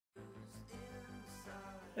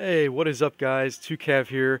Hey, what is up, guys? 2Cav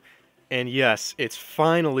here, and yes, it's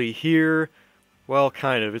finally here. Well,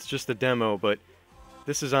 kind of. It's just a demo, but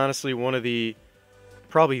this is honestly one of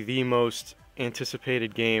probably the most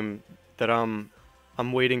anticipated game that I'm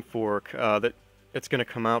waiting for. That it's gonna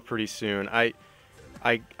come out pretty soon. I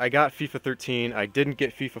got FIFA 13. I didn't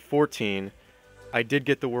get FIFA 14. I did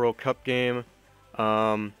get the World Cup game,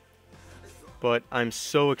 um, but I'm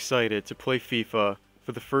so excited to play FIFA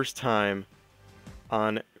for the first time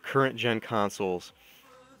on current gen consoles.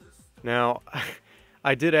 Now,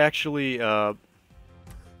 I did actually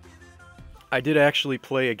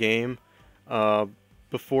play a game uh,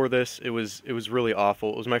 before this. It was really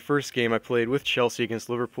awful. It was my first game I played with Chelsea against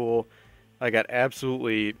Liverpool. I got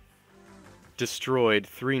absolutely destroyed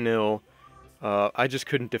 3-0. I just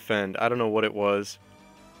couldn't defend. I don't know what it was.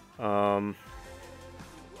 But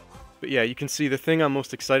yeah, you can see the thing I'm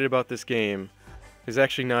most excited about this game is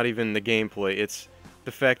actually not even the gameplay. It's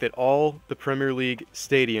the fact that all the Premier League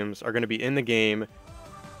stadiums are going to be in the game.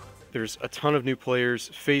 There's a ton of new players,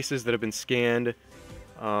 faces that have been scanned.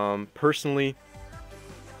 Personally,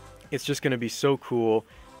 it's just going to be so cool,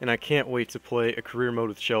 and I can't wait to play a career mode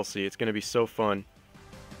with Chelsea. It's going to be so fun.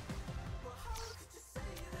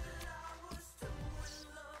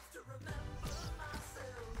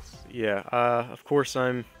 Yeah, of course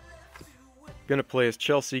I'm going to play as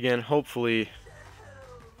Chelsea again. Hopefully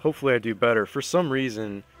I do better. For some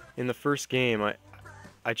reason, in the first game,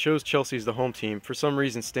 I chose Chelsea as the home team. For some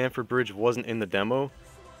reason, Stamford Bridge wasn't in the demo.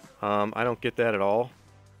 I don't get that at all.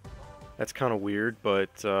 That's kind of weird, but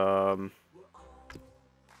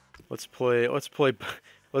let's play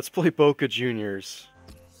Boca Juniors.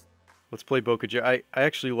 Let's play Boca Juniors. I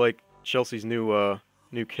actually like Chelsea's new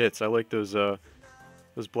kits. I like those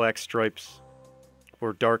black stripes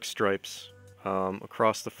or dark stripes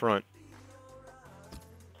across the front.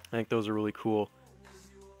 I think those are really cool.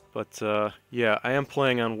 But yeah, I am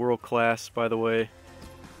playing on World Class, by the way.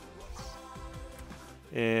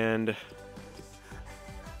 And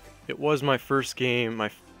it was my first game,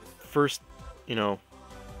 my first,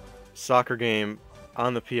 soccer game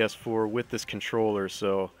on the PS4 with this controller,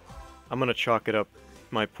 so I'm going to chalk it up,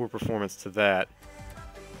 my poor performance, to that.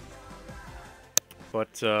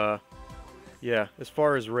 But yeah, as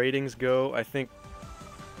far as ratings go, I think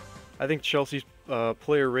Chelsea's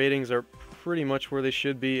player ratings are pretty much where they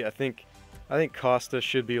should be. I think Costa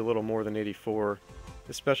should be a little more than 84,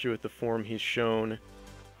 especially with the form he's shown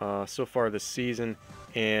so far this season.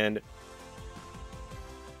 And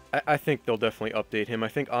I think they'll definitely update him. I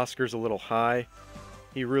think Oscar's a little high.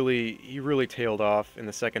 He really tailed off in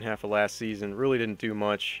the second half of last season. Really didn't do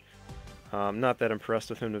much. Not that impressed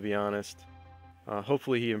with him, to be honest.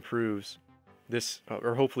 Hopefully he improves this,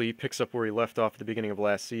 or hopefully he picks up where he left off at the beginning of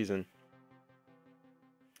last season.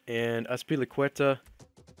 And Azpilicueta,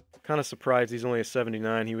 kind of surprised he's only a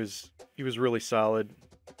 79. He was really solid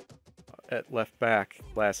at left back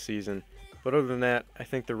last season. But other than that, I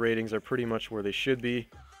think the ratings are pretty much where they should be.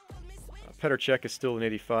 Petr Cech is still an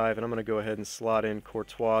 85, and I'm going to go ahead and slot in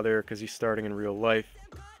Courtois there because he's starting in real life.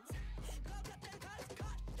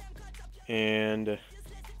 And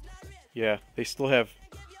yeah, they still have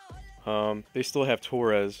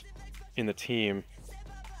Torres in the team.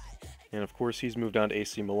 And of course, he's moved on to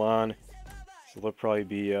AC Milan, so they'll probably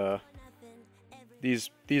be these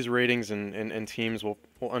ratings and teams will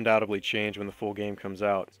undoubtedly change when the full game comes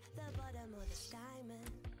out.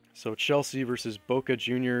 So Chelsea versus Boca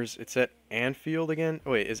Juniors. It's at Anfield again.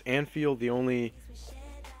 Oh wait, is Anfield the only?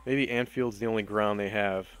 Maybe Anfield's the only ground they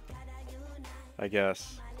have. I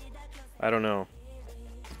guess. I don't know.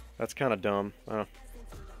 That's kind of dumb.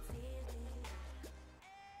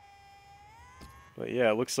 But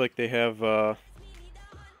yeah, it looks like they have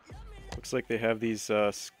these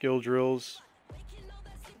skill drills.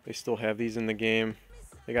 They still have these in the game.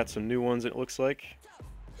 They got some new ones, it looks like.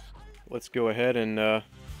 Let's go ahead and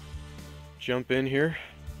jump in here.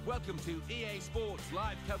 Welcome to EA Sports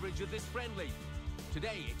live coverage of this friendly.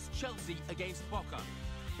 Today it's Chelsea against Boca.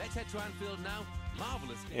 Let's head to Anfield now.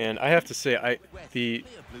 Marvelous. And I have to say, the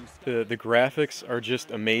graphics are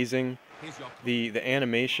just amazing. The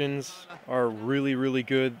animations are really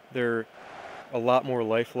good. They're a lot more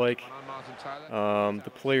lifelike.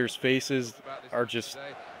 The players' faces are just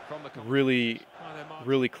really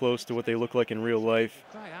close to what they look like in real life.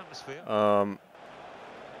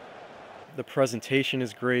 The presentation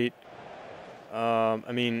is great.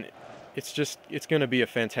 I mean, it's going to be a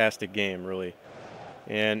fantastic game, really.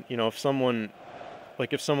 And if someone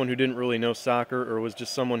who didn't really know soccer, or was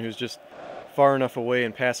just someone who's just far enough away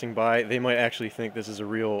and passing by, they might actually think this is a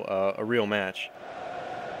real match.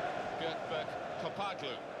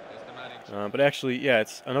 But actually, yeah,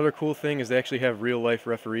 it's another cool thing is they actually have real-life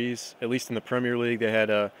referees. At least in the Premier League, they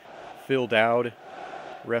had Phil Dowd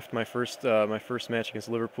ref my first match against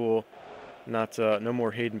Liverpool. Not no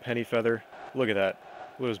more Hayden Pennyfeather. Look at that.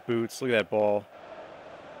 Look at those boots. Look at that ball.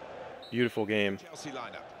 Beautiful game.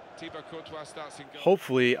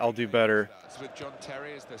 Hopefully, I'll do better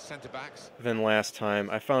than last time.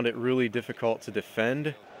 I found it really difficult to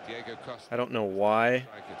defend. I don't know why.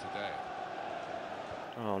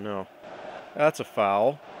 Oh no. That's a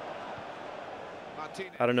foul.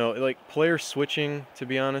 I don't know, like player switching, to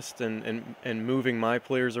be honest, and moving my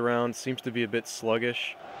players around seems to be a bit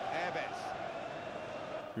sluggish.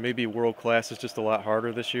 Maybe world class is just a lot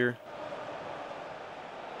harder this year.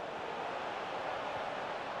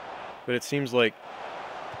 But it seems like,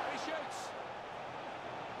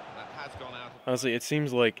 honestly, it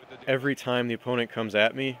seems like every time the opponent comes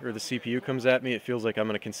at me, or the CPU comes at me, it feels like I'm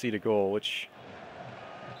going to concede a goal, which,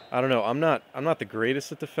 I don't know, I'm not the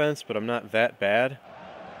greatest at defense, but I'm not that bad.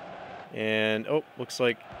 And, oh, looks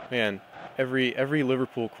like, man, every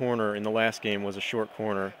Liverpool corner in the last game was a short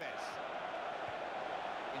corner.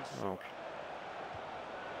 Oh.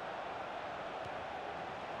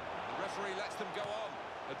 The referee lets them go on.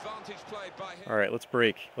 Advantage played by him. All right, let's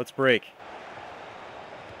break. Let's break.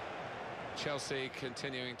 Chelsea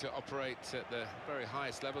continuing to operate at the very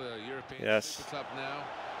highest level of the European Super Club now.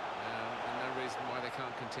 And no reason why they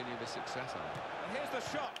can't continue the success on it. And here's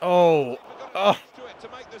the shot. Oh, oh. To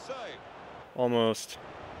make the save. Almost.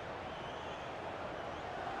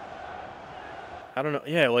 I don't know.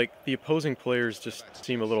 Yeah, like the opposing players just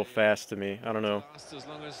seem a little fast to me. I don't know. As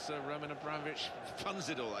long as Roman Abramovich funds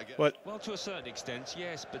it all, I guess. What? Well, to a certain extent,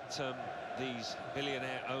 yes, but these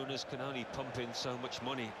billionaire owners can only pump in so much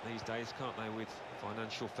money these days, can't they, with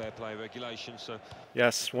financial fair play regulations? So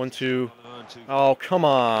yes, 1-2. Oh, come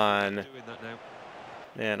on.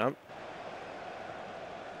 Man, I'm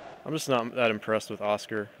just not that impressed with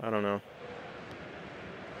Oscar. I don't know.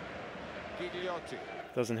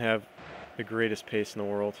 Doesn't have the greatest pace in the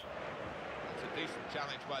world. It's a decent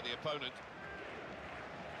challenge by the opponent.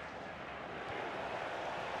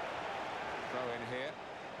 Throw in here.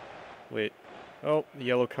 Wait. Oh, the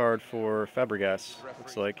yellow card for Fabregas,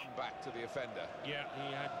 looks like. Back to the offender. Yeah,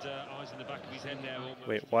 he had eyes in the back of his head there.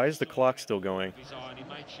 Wait, why is the clock still going? He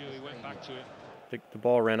made sure he went back to it. The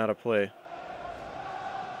ball ran out of play.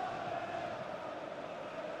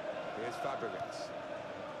 Here's Fabregas.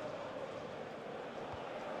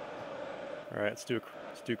 All right, let's do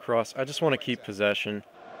cross. I just want to keep possession,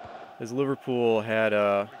 as Liverpool had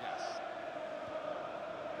hey.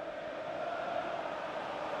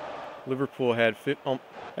 Here's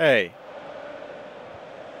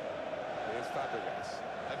Fabregas.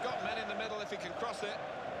 They've got men in the middle if he can cross it.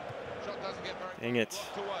 Shot doesn't get very Dang it.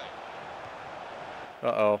 away.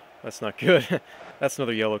 Uh-oh, that's not good. That's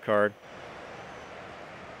another yellow card.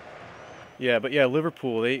 Yeah, but yeah,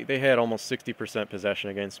 Liverpool, they had almost 60% possession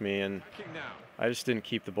against me, and I just didn't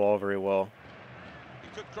keep the ball very well. He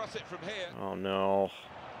could cross it from here. Oh no.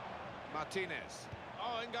 Martinez.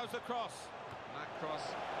 Oh, in goes the cross. And that cross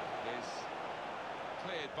is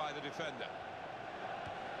cleared by the defender.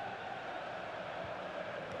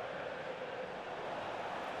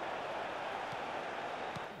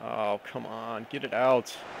 Oh, come on, get it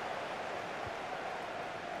out.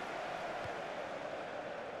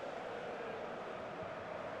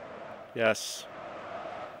 Yes.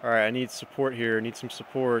 All right, I need support here. I need some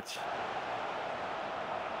support.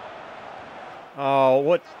 Oh,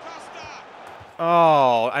 what?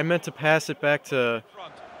 Oh, I meant to pass it back to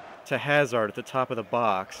Hazard at the top of the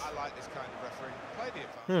box. I like this kind of referee. Play the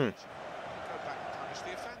advantage. Go back and punish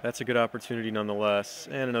the offender. That's a good opportunity nonetheless.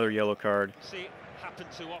 And another yellow card.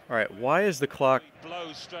 All right, why is the clock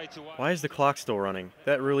still running?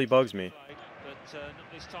 That really bugs me. But not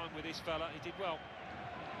this time with this fella. He did well.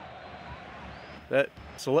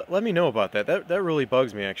 So let me know about that. That really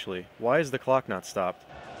bugs me, actually. Why is the clock not stopped?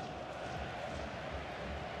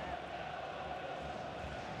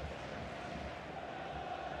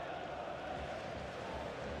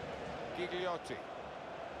 Gigliotti.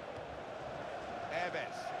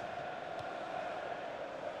 Eves.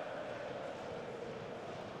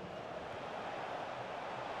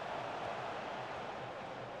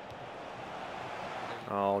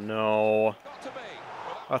 Oh no.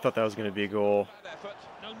 I thought that was going to be a goal.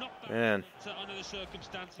 Man,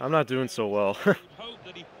 I'm not doing so well.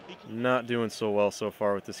 Not doing so well so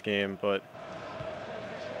far with this game, but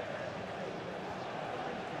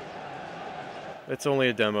it's only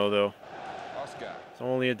a demo, though. It's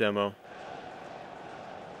only a demo.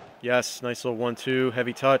 Yes, nice little 1-2,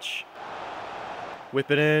 heavy touch. Whip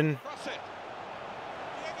it in.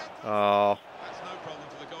 Oh. That's no problem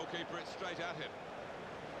for the goalkeeper. It's straight at him.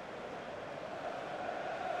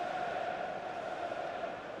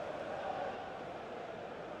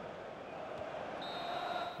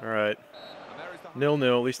 All right.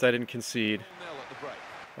 0-0. At least I didn't concede.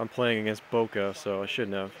 I'm playing against Boca, so I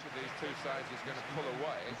shouldn't have.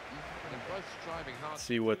 Let's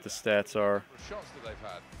see what the stats are.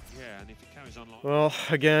 Well,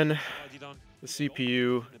 again, the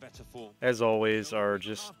CPU, as always, are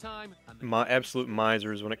just absolute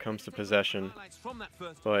misers when it comes to possession.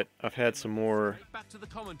 But I've had some more,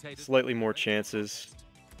 slightly more chances.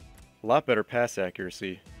 A lot better pass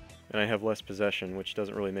accuracy. And I have less possession, which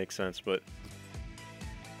doesn't really make sense, but...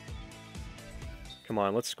 Come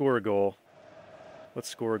on, let's score a goal. Let's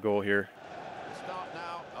score a goal here. Start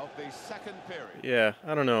now of the second period. Yeah,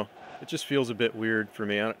 I don't know. It just feels a bit weird for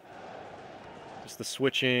me. Just the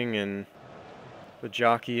switching and the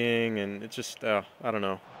jockeying, and it just, I don't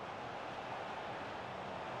know.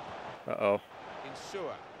 Uh-oh.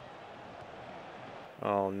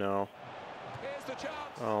 Oh, no.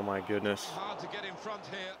 Oh, my goodness.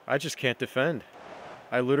 I just can't defend.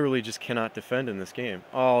 I literally just cannot defend in this game.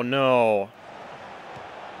 Oh, no.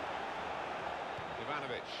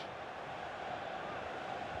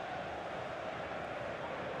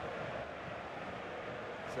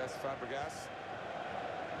 Fabregas.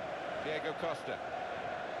 Diego Costa.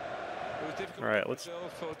 All right, let's.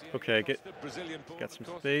 Okay, got some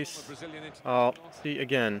space. Oh, see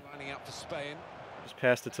again. Just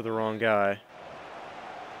passed it to the wrong guy.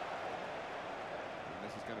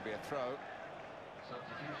 This is going to be a throw.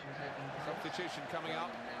 Substitution coming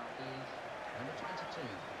up.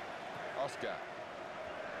 Oscar.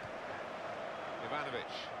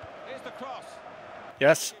 Ivanovic. Here's the cross.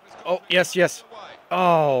 Yes. Oh, yes, yes.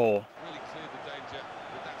 Oh.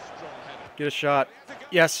 Get a shot.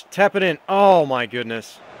 Yes, tap it in. Oh, my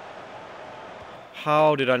goodness.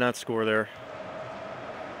 How did I not score there?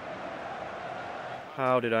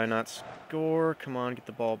 How did I not score? Come on, get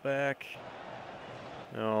the ball back.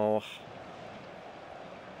 No.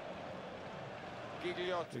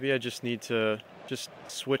 Maybe I just need to just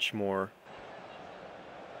switch more.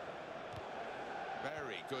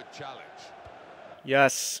 Very good challenge.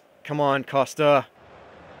 Yes. Come on, Costa.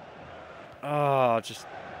 Oh, just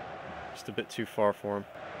a bit too far for him.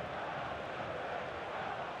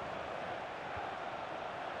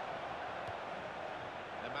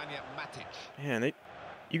 Man,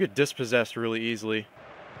 you get dispossessed really easily.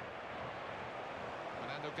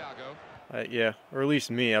 Yeah, or at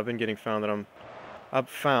least me. I've been getting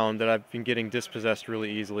dispossessed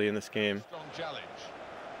really easily in this game.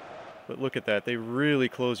 But look at that. They really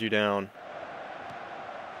close you down.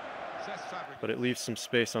 But it leaves some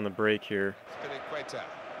space on the break here.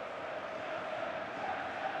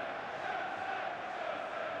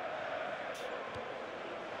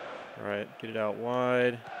 All right, get it out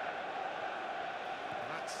wide.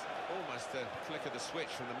 That's almost a flick of the switch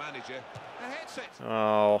from the manager.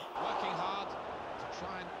 Oh. Working hard to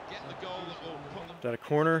try and get the goal that will put them. Is that a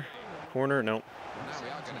corner? Corner? Nope. Now we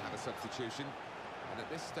are going to have a substitution. And at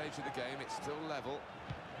this stage of the game, it's still level.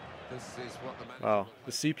 This is what the manager. Wow.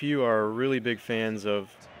 The CPU are really big fans of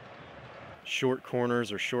short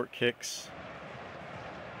corners or short kicks.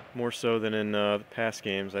 More so than in the past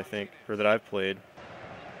games, I think, or that I've played.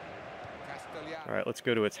 All right, let's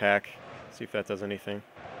go to attack. See if that does anything.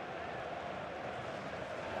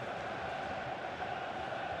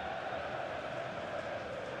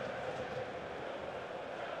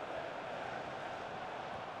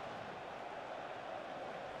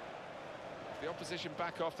 The opposition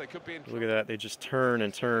back off. They could be in. Look at that. They just turn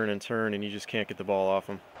and turn and turn, and you just can't get the ball off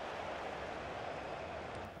them.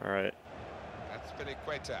 All right. That's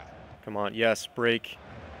Equator. Come on. Yes, break.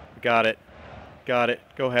 Got it. Got it.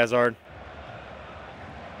 Go, Hazard.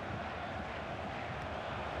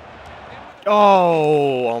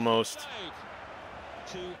 Oh, almost.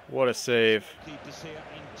 What a save.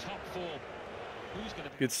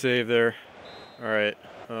 Good save there. All right.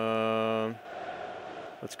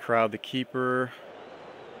 Let's crowd the keeper.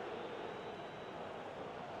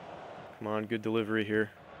 Come on, good delivery here.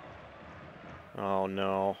 Oh,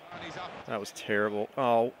 no. That was terrible.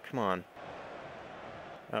 Oh, come on.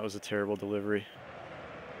 That was a terrible delivery.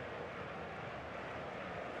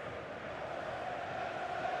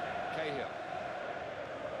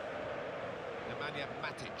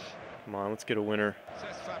 Come on, let's get a winner.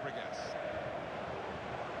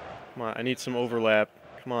 Come on, I need some overlap.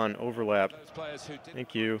 Come on, overlap.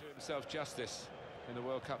 Thank you. Himself justice in the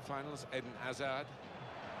World Cup finals. Eden Hazard.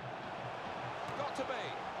 Got to be.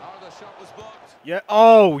 Oh, the shot was blocked. Yeah.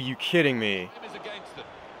 Oh, you kidding me?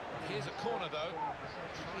 Here's a corner though.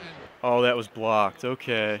 Try and Oh, that was blocked.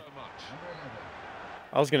 Okay.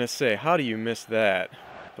 I was going to say, how do you miss that?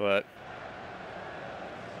 But...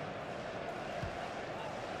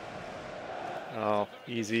 Oh,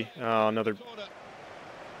 easy. Oh, another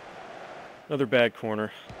bad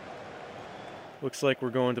corner. Looks like we're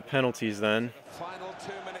going to penalties then.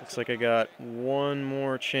 Looks like I got one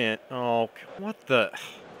more chance. Oh, what the...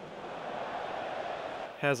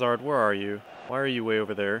 Hazard, where are you? Why are you way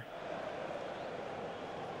over there?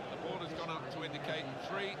 The ball has gone up to indicate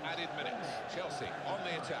 3 added minutes. Chelsea on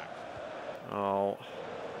the attack. Oh.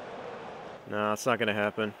 No, it's not going to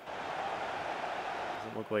happen.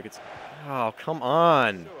 Doesn't look like it's... Oh, come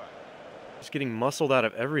on. Just getting muscled out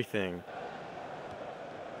of everything.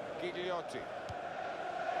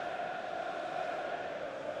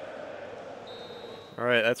 All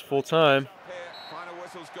right, that's full time. Final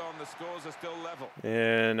whistle's gone. The scores are still level.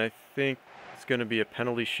 And I think it's going to be a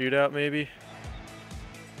penalty shootout, maybe.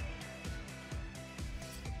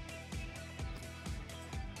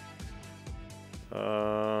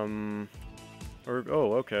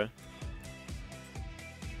 Oh, okay.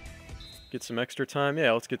 Get some extra time.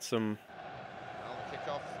 Yeah, let's get some.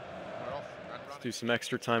 Let's do some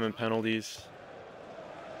extra time and penalties.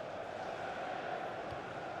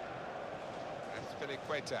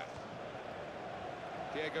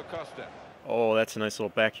 Diego Costa. Oh, that's a nice little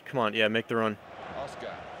back. Come on, yeah, make the run.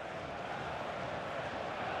 Oscar.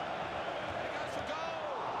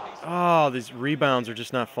 Oh, these rebounds are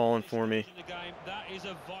just not falling for me.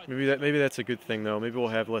 Maybe that's a good thing though. Maybe we'll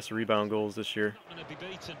have less rebound goals this year.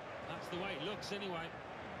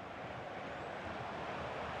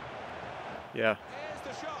 Yeah.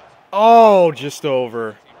 Oh, just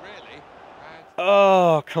over.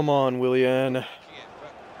 Oh, come on, Willian.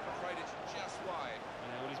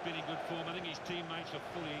 Teammates are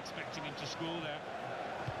fully expecting him to score there.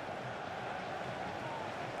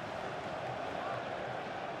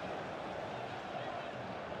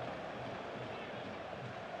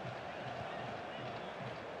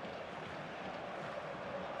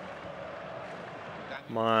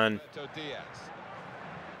 Come on.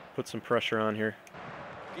 Put some pressure on here.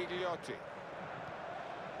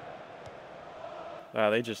 Ah,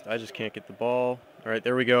 I just can't get the ball. All right,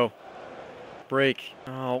 there we go. Break.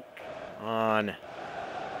 Oh, come on.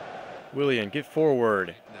 Willian, get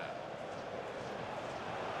forward.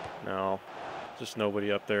 No, just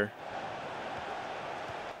nobody up there.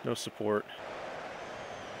 No support.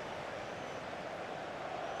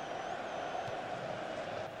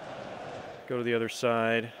 Go to the other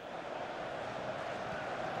side.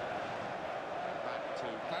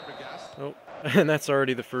 Oh, and that's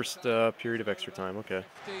already the first period of extra time. Okay.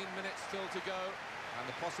 15 minutes still to go, and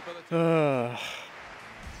the possibility.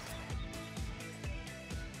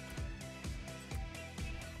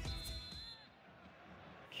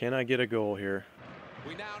 Can I get a goal here?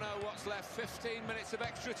 We now know what's left. 15 minutes of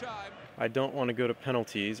extra time. I don't want to go to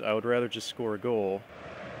penalties. I would rather just score a goal.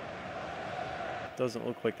 Doesn't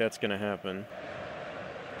look like that's going to happen.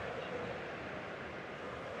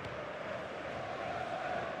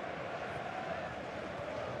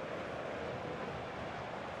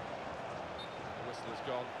 The whistle has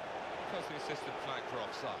gone because the assistant flagged for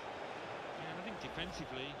offside. Yeah, and I think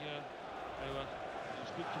defensively, there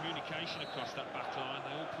was good communication across that back line.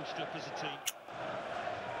 They all pushed up as a team.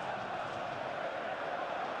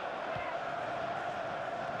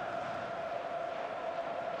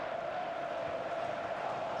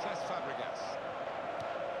 Fabregas.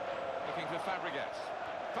 Looking for Fabregas.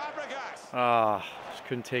 Fabregas! Ah, just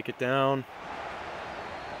couldn't take it down.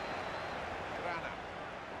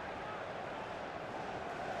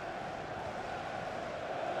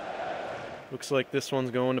 Looks like this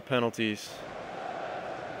one's going to penalties.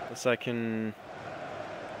 Unless I can...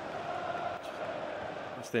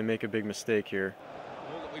 Unless they make a big mistake here.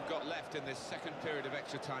 All that we've got left in this second period of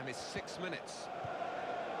extra time is 6 minutes.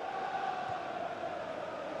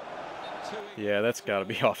 Yeah, that's got to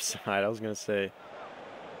be offside. I was going to say.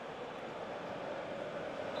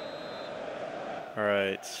 All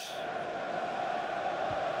right.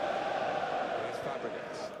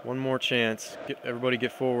 One more chance. Everybody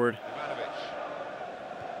get forward.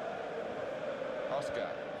 Oscar.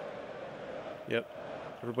 Yep.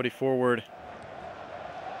 Everybody forward.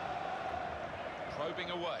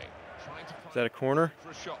 Probing away. Is that a corner?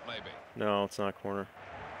 For a shot, maybe. No, it's not a corner.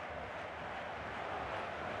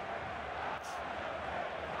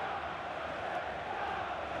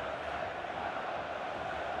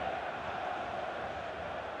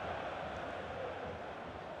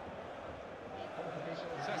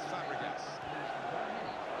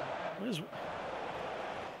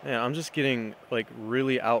 Yeah, I'm just getting like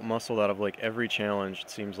really out-muscled out of like every challenge, it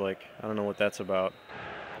seems like. I don't know what that's about.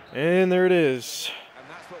 And there it is. And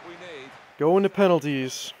that's what we need. Going to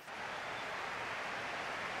penalties.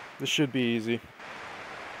 This should be easy.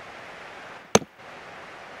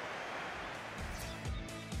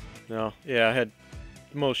 No, yeah, I had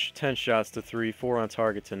the most 10 shots to 3, 4 on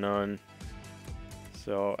target to none.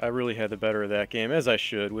 So I really had the better of that game, as I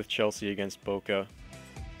should, with Chelsea against Boca.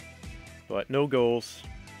 But no goals.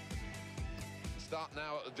 Start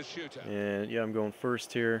now at the shooter. And yeah, I'm going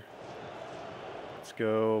first here. Let's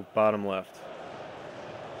go bottom left.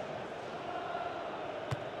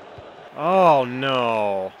 Oh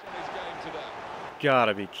no.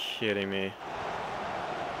 Gotta be kidding me.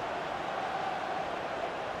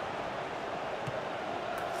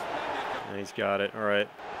 And he's got it. All right.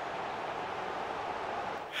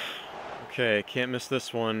 Okay, can't miss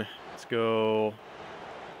this one. Let's go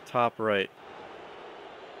top right.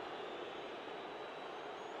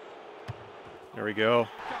 There we go.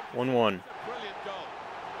 1-1.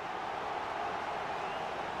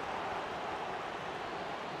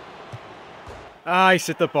 Ah, he's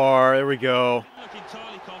hit the bar. There we go.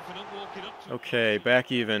 Okay,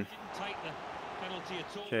 back even.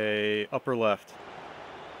 Okay, upper left.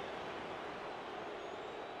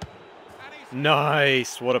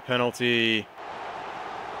 Nice. What a penalty.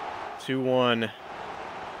 2-1.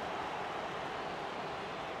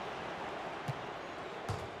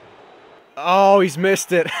 Oh, he's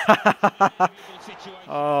missed it.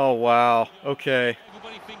 Oh, wow. Okay.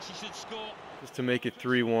 Just to make it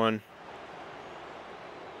 3-1.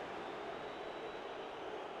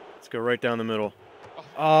 Let's go right down the middle.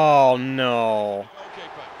 Oh, no.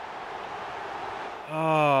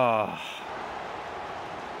 Oh.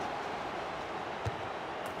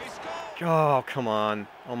 Oh, come on.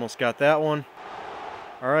 Almost got that one.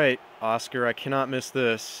 All right, Oscar, I cannot miss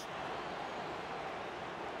this.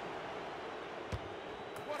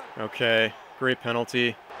 Okay, great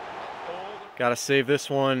penalty. Gotta save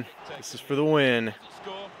this one. This is for the win. Is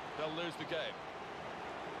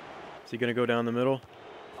he gonna go down the middle?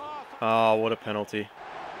 Oh, what a penalty.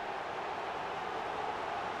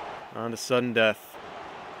 On to sudden death.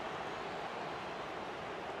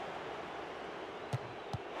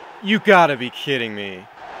 You gotta be kidding me.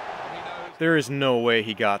 There is no way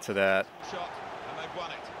he got to that.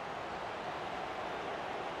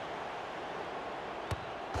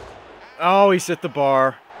 Oh, he's hit the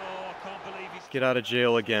bar. Get out of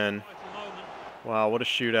jail again. Wow, what a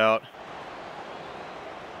shootout.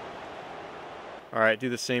 Alright, do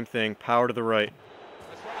the same thing. Power to the right.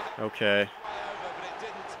 Okay.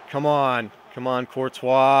 Come on. Come on,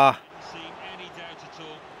 Courtois.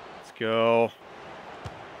 Let's go.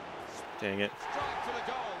 Dang it.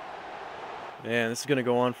 Man, this is going to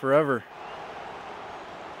go on forever.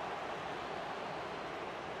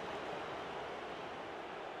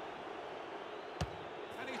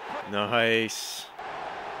 Nice.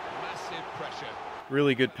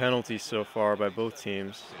 Really good penalties so far by both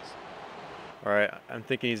teams. Alright, I'm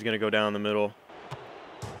thinking he's going to go down the middle.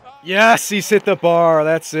 Yes, he's hit the bar.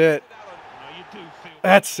 That's it.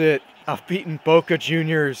 That's it. I've beaten Boca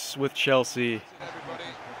Juniors with Chelsea.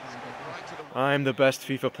 I'm the best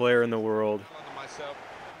FIFA player in the world.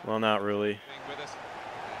 Well, not really.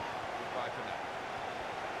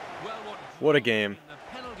 What a game.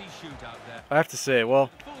 I have to say, well,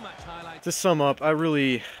 to sum up,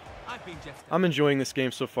 I'm enjoying this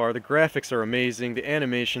game so far. The graphics are amazing. The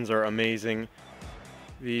animations are amazing.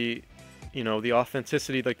 The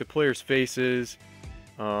authenticity, like the players' faces,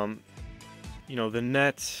 the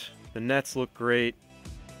nets look great.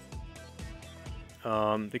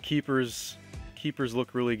 The keepers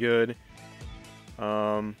look really good.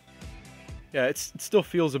 Yeah, it still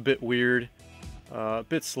feels a bit weird, a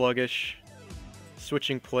bit sluggish.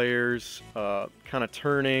 Switching players, kind of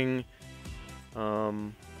turning,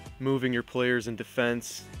 moving your players in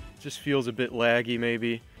defense, just feels a bit laggy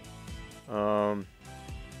maybe. I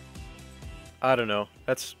don't know.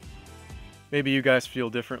 That's maybe you guys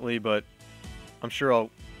feel differently, but I'm sure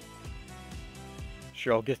I'll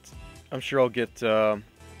get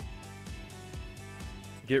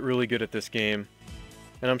really good at this game,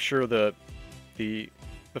 and I'm sure the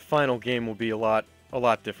final game will be a lot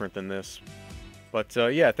different than this. But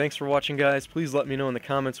yeah, thanks for watching, guys. Please let me know in the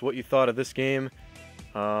comments what you thought of this game,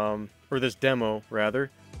 or this demo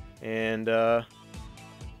rather, and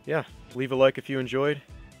yeah, leave a like if you enjoyed,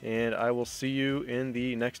 and I will see you in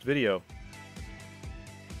the next video.